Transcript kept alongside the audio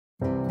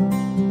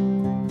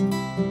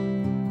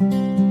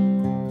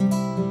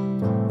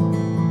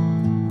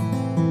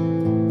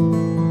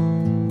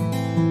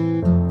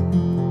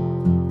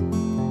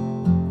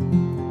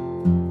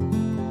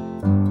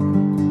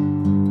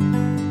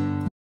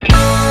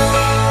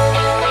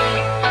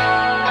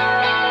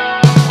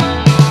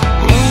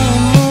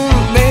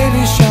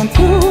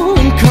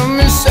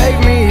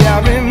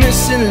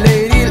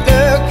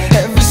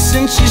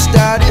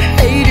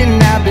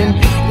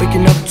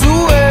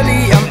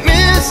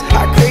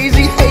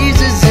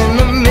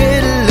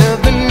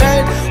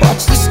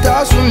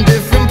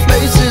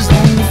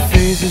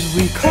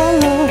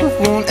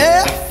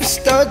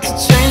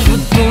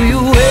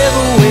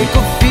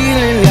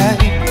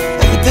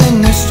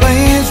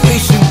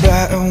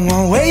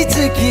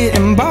ticket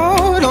and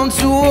board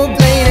onto a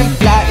plane and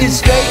fly it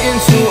straight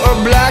into a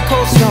black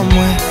hole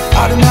somewhere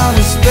out in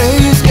outer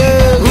space,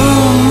 girl.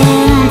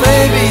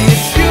 Baby,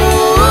 it's you.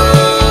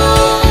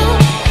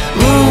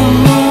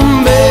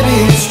 Baby,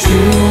 it's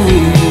true.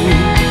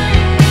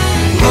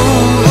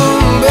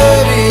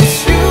 Baby, it's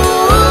you.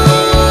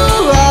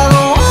 I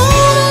don't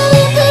want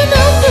anything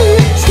else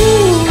but you.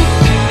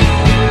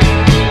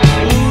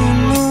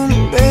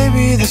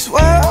 Baby, this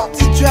world,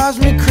 it drives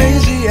me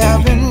crazy.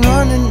 I've been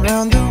running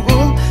around the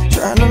room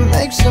trying to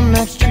make some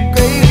extra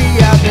gravy.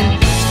 I've been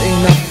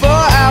staying up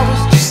for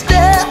hours just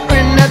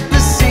staring at the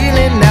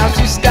ceiling. Now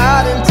she's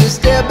starting to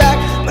stare back,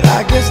 but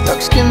I guess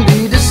looks can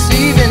be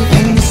deceiving.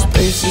 And the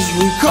spaces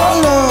we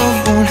call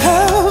love won't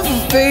have a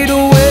fade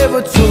away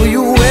until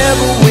you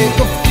ever wake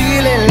up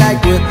feeling like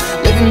we're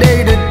living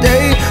day to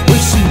day. We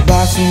should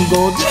buy some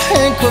golden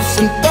handcuffs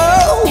and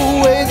throw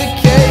away the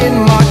K and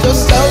mark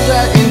ourselves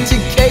right into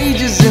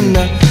cages in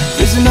the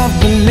prison of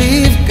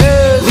belief,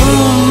 girl.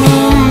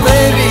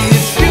 Baby,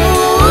 it's you.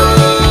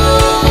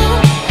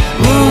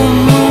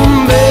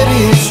 Baby,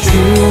 it's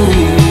true.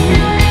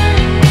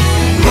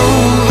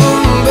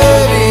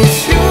 Baby,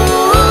 it's you.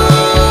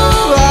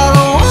 I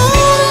don't want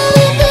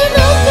anything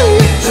else but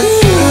you. The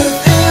truth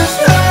is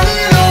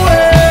running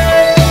away.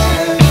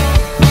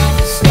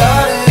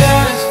 Started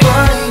out as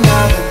funny,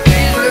 now the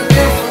bees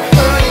looking for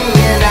honey,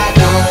 and I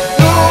don't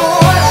know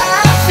what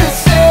I should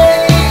say.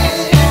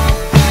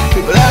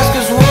 People ask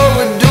us what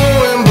we're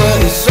doing, but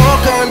it's all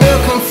kind of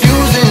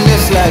confusing.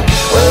 It's like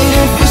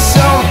waiting for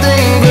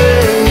something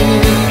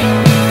great,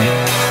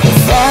 and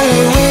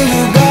finally when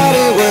you got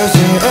it,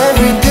 wasn't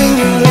everything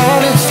you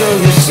wanted. So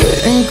you sit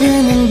and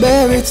grin and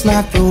bear, it's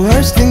not the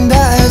worst thing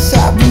that has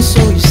happened.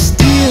 So you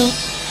still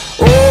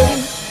okay.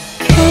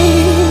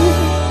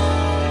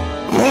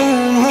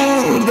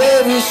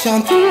 Baby,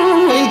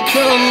 something may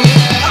come.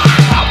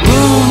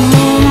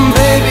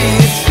 Baby,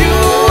 it's you.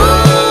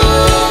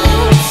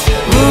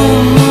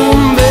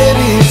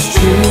 Baby, it's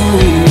true.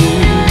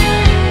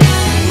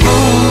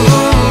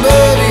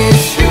 Baby,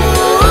 it's you.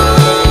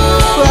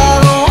 I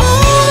don't want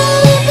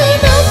anything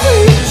else but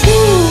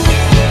you.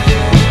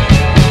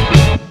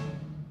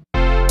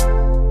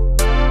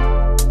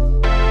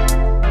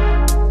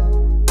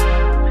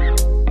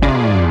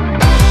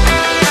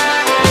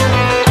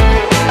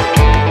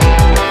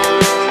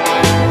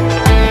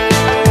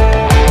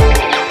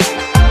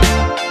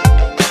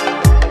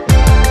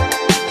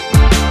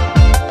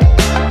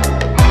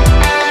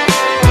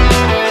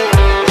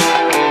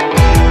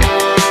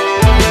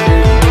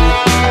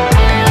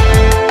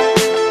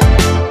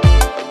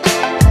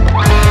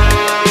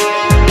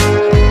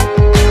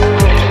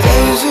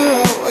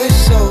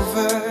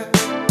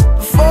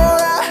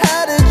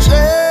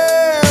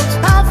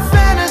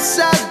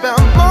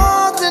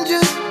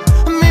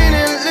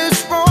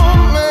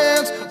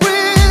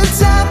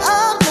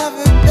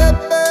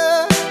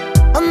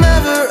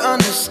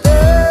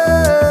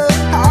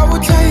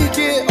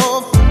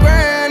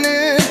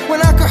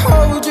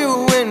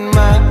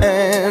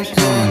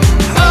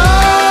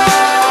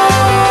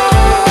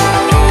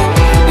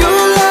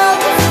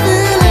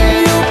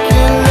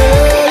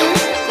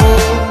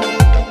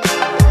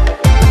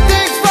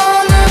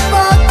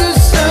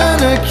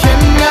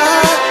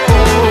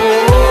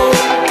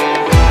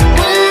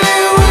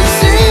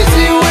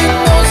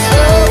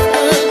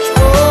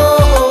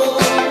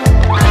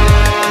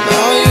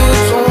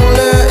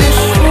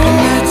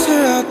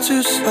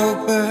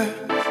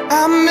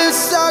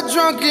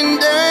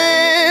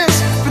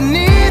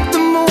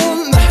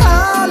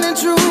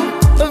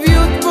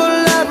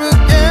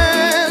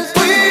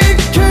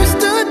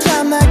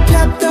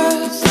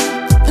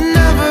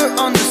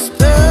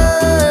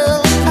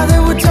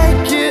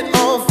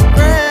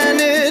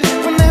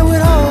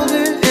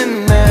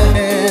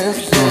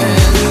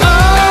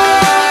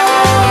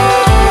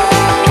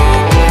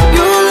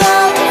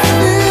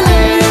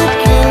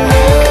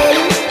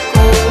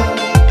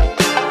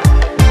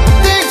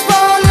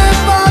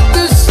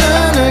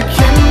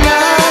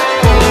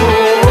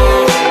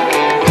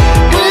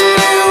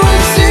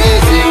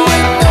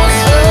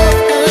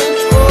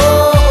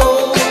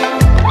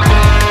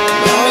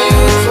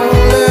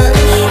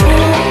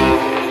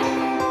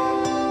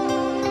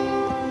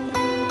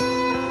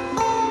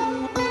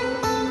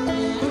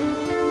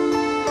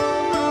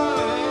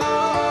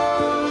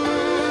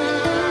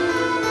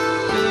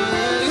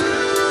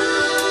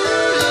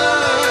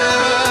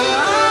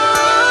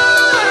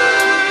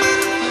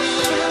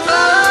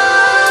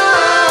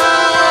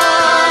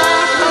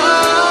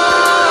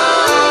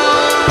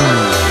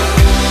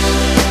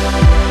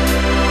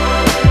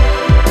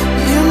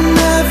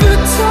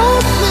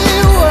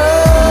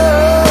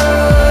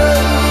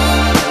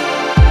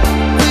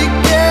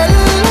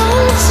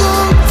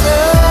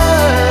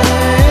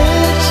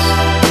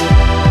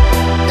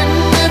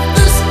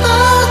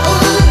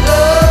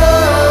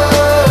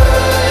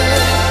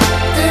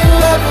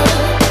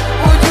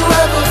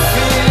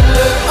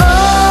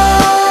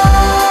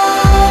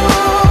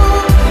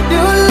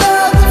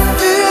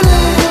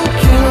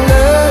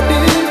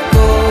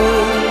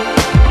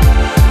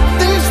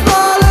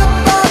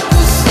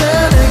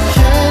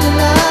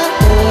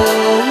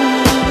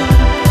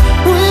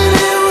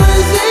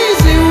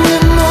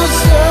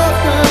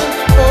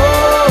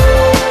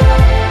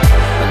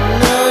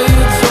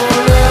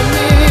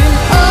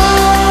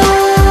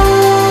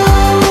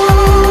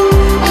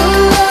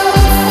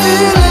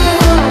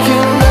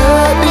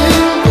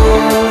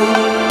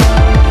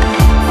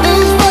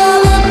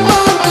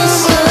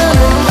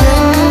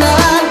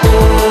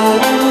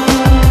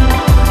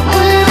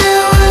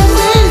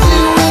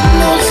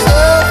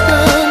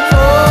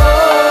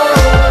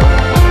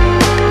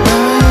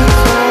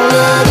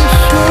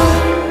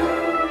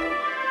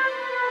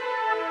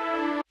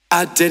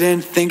 I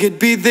didn't think it'd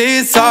be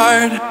this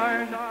hard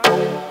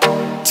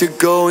to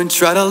go and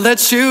try to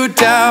let you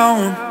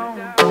down.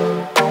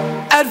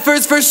 At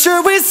first for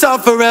sure we saw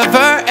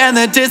forever and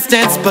the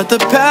distance, but the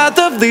path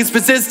of least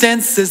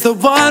resistance is the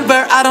one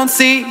where I don't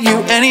see you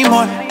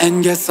anymore.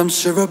 And yes, I'm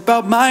sure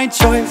about my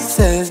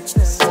choices.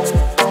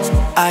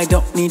 I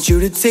don't need you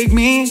to take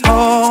me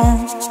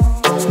home.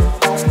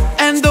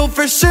 And though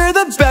for sure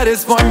the bed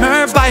is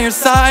warmer by your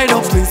side,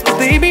 oh please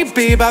believe me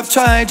babe, I've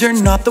tried. You're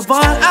not the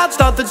one I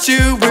thought that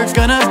you were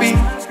gonna be.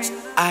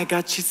 I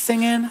got you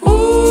singing,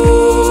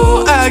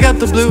 ooh, I got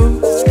the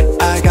blues.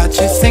 I got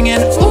you singing,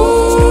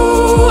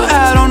 ooh,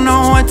 I don't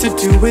know what to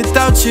do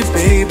without you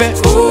baby.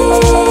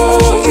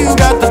 Ooh, you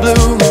got the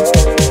blues.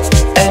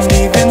 And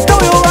even though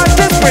your heart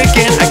is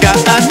breaking, I got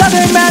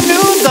another man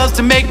who loves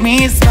to make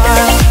me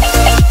smile.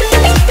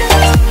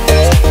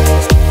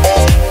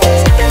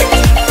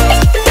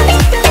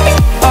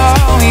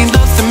 He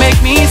loves to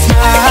make me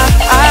smile.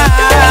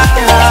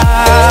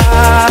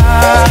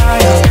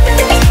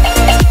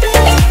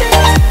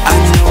 I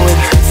know it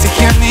hurts to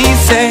hear me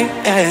say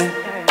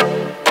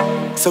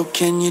it, so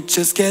can you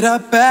just get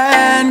up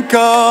and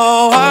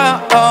go?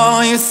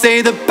 Oh, you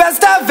say the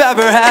best I've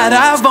ever had,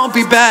 I won't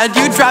be bad,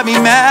 you drive me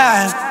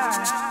mad.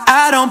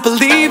 I don't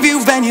believe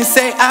you when you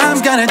say I'm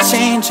gonna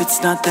change.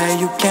 It's not that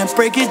you can't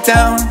break it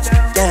down,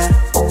 yeah.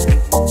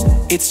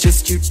 It's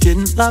just you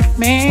didn't love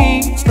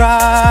me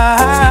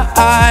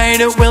right.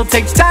 It will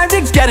take time to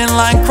get in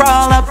line,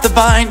 crawl up the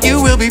vine.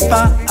 You will be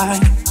fine,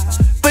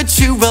 but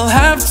you will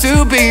have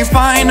to be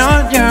fine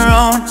on your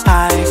own.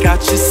 I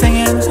got you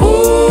singing,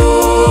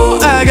 ooh,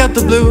 I got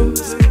the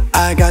blues.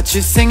 I got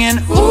you singing,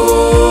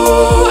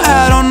 ooh,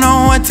 I don't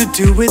know what to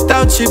do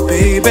without you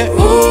baby.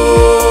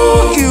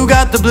 Ooh, you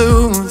got the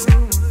blues.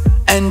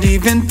 And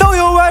even though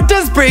your heart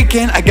is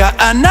breaking, I got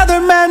another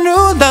man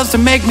who loves to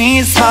make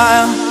me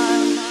smile.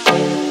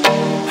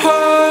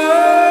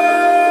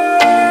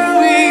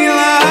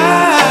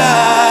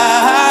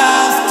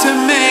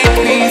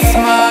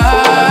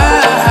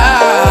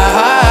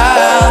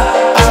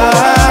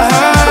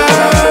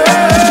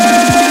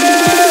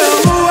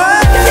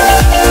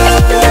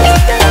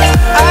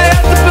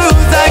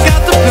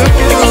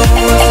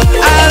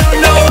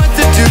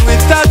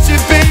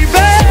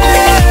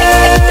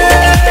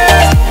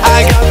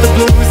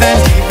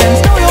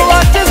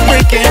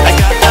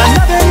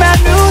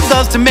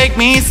 To make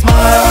me smile. I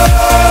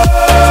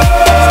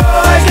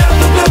got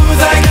the blues,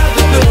 I got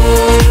the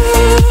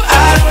blues. I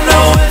don't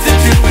know what to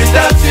do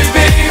without you,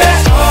 baby.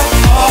 Oh,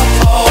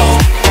 oh, oh.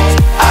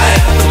 I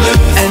got the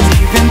blues. And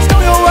even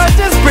though your heart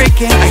is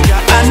breaking, I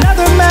got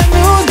another man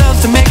who loves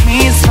to make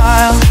me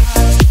smile.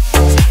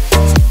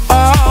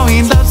 Oh, he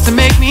loves to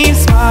make me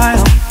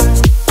smile.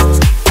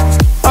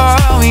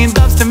 Oh, he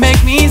loves to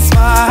make me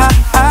smile.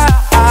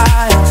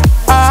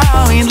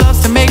 Oh, he loves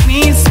to make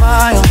me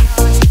smile.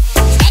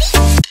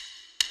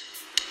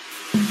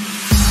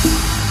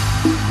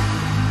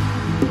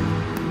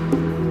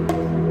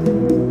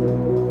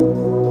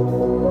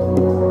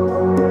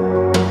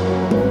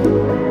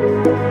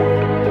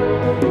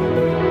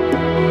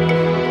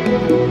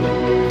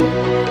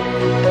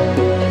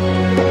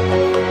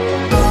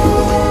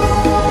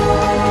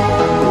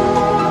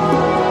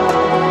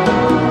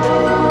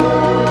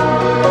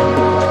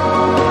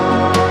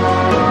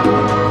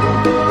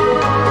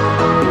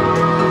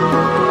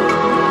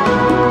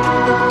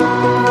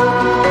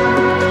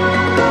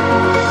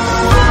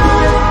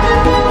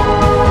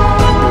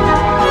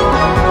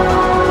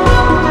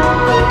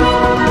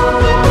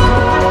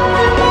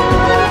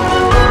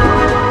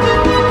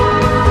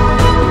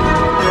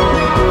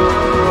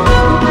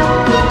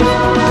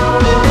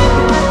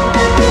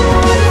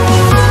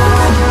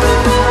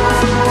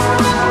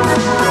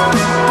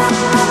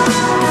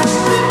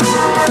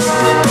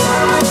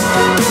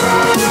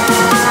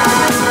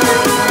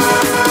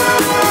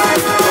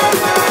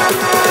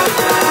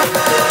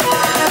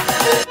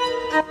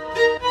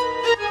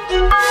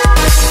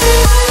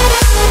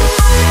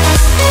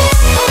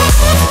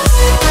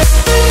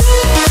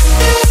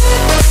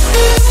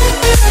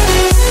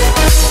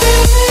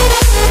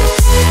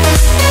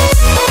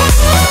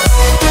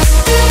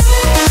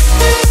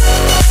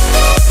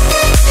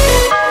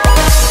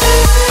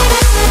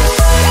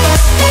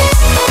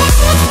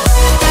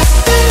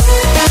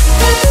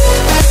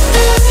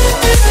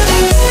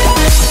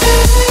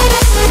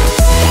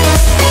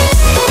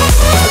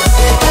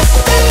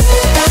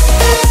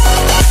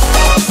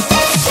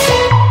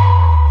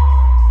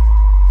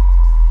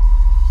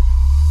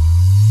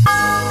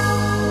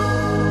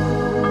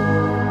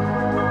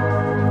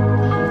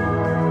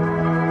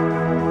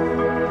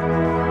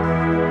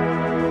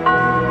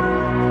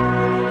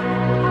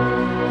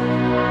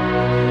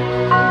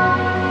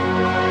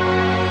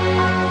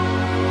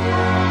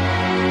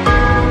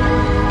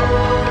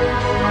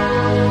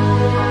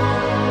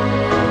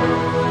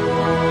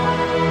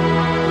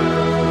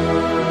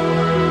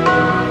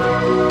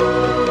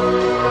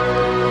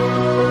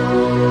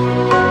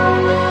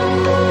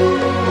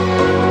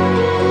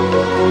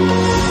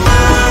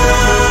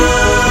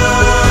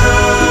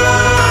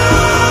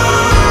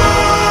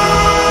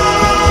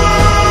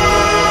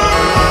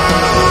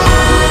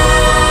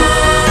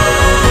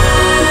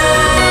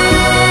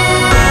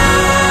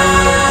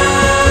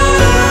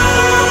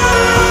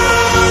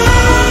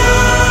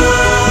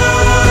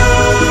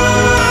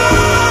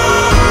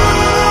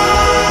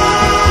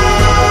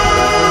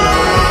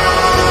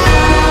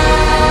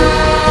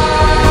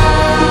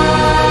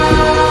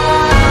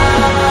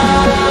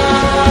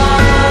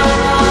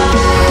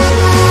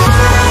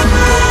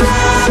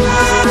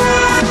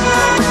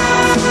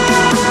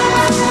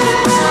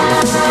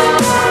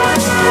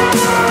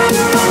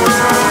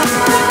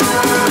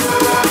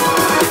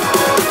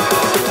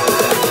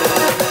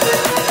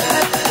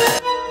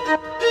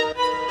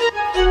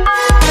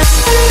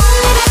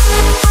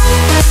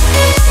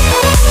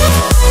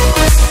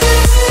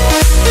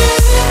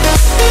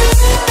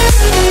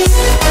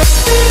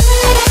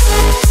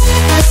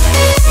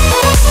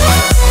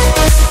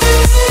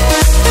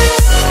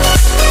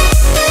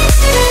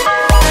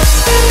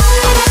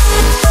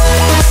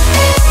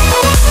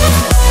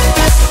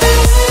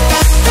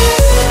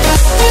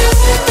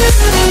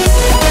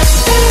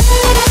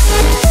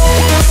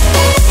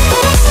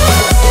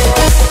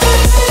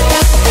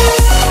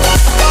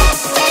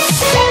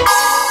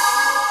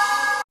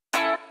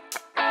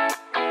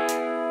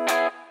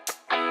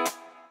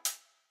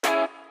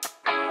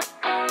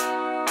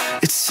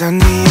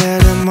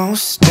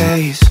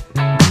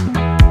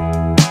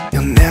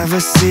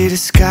 see the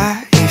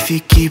sky if you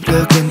keep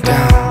looking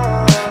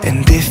down.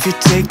 And if you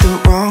take the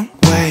wrong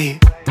way,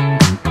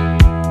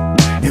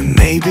 and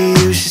maybe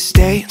you should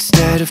stay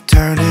instead of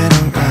turning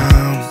around.